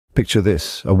Picture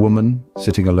this, a woman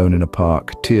sitting alone in a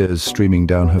park, tears streaming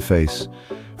down her face.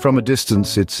 From a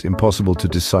distance, it's impossible to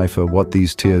decipher what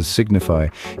these tears signify.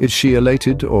 Is she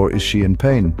elated or is she in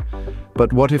pain?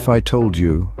 But what if I told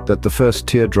you that the first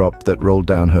teardrop that rolled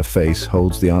down her face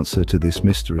holds the answer to this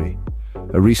mystery?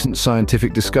 A recent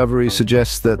scientific discovery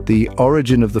suggests that the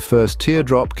origin of the first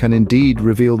teardrop can indeed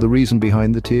reveal the reason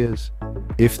behind the tears.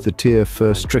 If the tear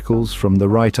first trickles from the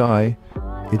right eye,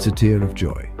 it's a tear of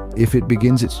joy. If it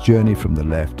begins its journey from the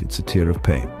left, it's a tear of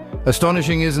pain.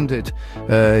 Astonishing, isn't it?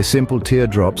 A simple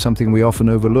teardrop, something we often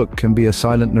overlook, can be a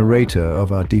silent narrator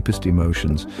of our deepest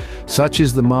emotions. Such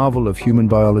is the marvel of human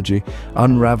biology,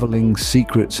 unraveling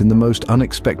secrets in the most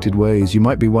unexpected ways. You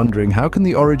might be wondering, how can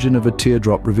the origin of a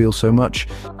teardrop reveal so much?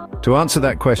 To answer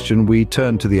that question, we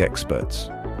turn to the experts.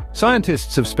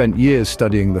 Scientists have spent years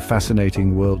studying the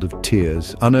fascinating world of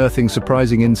tears, unearthing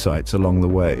surprising insights along the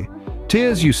way.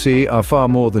 Tears, you see, are far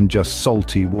more than just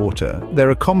salty water. They're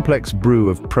a complex brew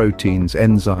of proteins,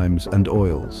 enzymes, and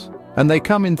oils. And they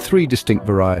come in three distinct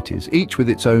varieties, each with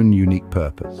its own unique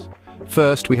purpose.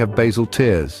 First, we have basal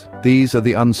tears. These are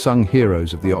the unsung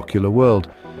heroes of the ocular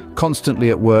world, constantly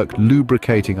at work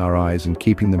lubricating our eyes and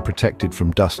keeping them protected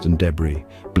from dust and debris.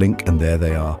 Blink and there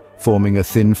they are, forming a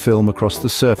thin film across the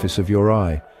surface of your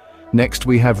eye. Next,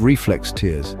 we have reflex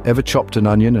tears. Ever chopped an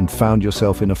onion and found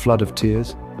yourself in a flood of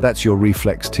tears? That's your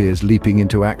reflex tears leaping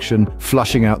into action,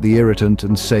 flushing out the irritant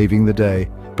and saving the day.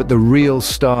 But the real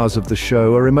stars of the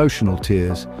show are emotional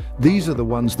tears. These are the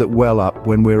ones that well up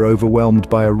when we're overwhelmed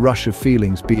by a rush of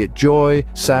feelings, be it joy,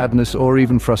 sadness, or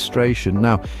even frustration.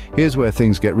 Now, here's where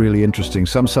things get really interesting.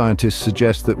 Some scientists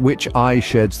suggest that which eye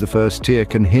sheds the first tear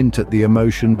can hint at the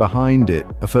emotion behind it.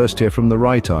 A first tear from the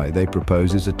right eye, they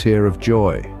propose, is a tear of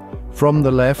joy. From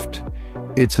the left,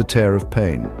 it's a tear of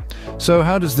pain. So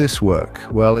how does this work?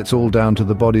 Well, it's all down to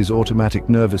the body's automatic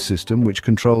nervous system, which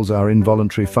controls our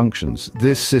involuntary functions.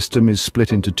 This system is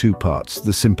split into two parts: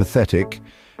 the sympathetic,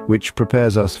 which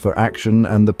prepares us for action,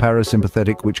 and the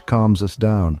parasympathetic, which calms us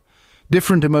down.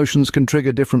 Different emotions can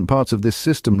trigger different parts of this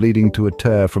system, leading to a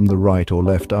tear from the right or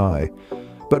left eye.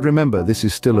 But remember, this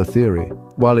is still a theory.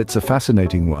 While it's a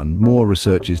fascinating one, more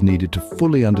research is needed to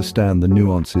fully understand the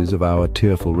nuances of our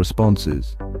tearful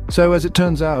responses. So as it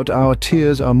turns out, our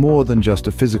tears are more than just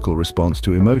a physical response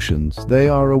to emotions. They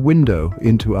are a window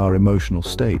into our emotional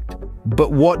state.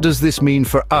 But what does this mean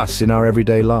for us in our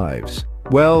everyday lives?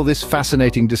 Well, this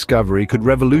fascinating discovery could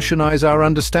revolutionize our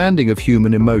understanding of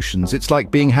human emotions. It's like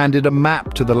being handed a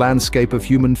map to the landscape of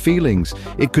human feelings.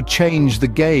 It could change the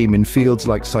game in fields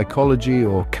like psychology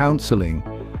or counseling.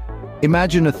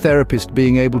 Imagine a therapist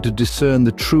being able to discern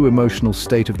the true emotional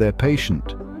state of their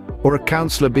patient, or a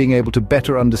counselor being able to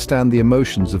better understand the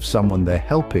emotions of someone they're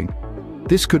helping.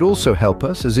 This could also help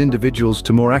us as individuals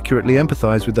to more accurately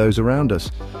empathize with those around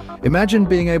us. Imagine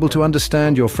being able to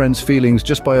understand your friend's feelings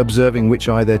just by observing which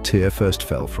eye their tear first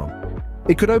fell from.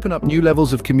 It could open up new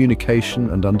levels of communication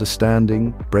and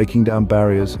understanding, breaking down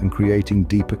barriers and creating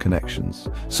deeper connections.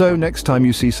 So next time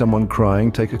you see someone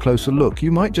crying, take a closer look.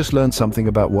 You might just learn something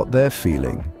about what they're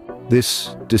feeling.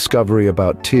 This discovery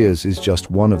about tears is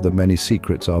just one of the many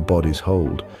secrets our bodies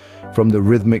hold. From the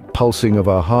rhythmic pulsing of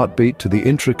our heartbeat to the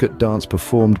intricate dance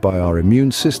performed by our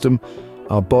immune system,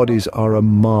 our bodies are a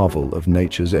marvel of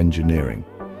nature's engineering.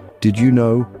 Did you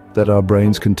know that our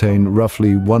brains contain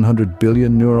roughly 100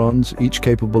 billion neurons, each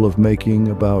capable of making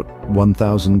about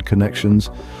 1,000 connections?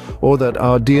 Or that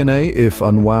our DNA, if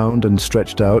unwound and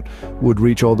stretched out, would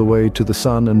reach all the way to the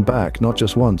sun and back, not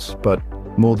just once, but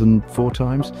more than 4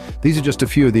 times? These are just a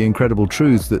few of the incredible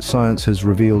truths that science has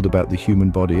revealed about the human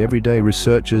body. Every day,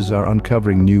 researchers are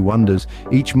uncovering new wonders,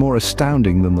 each more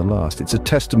astounding than the last. It's a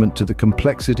testament to the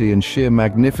complexity and sheer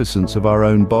magnificence of our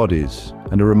own bodies,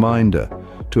 and a reminder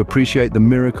to appreciate the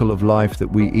miracle of life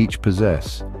that we each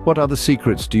possess. What other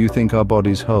secrets do you think our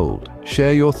bodies hold?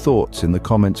 Share your thoughts in the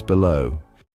comments below.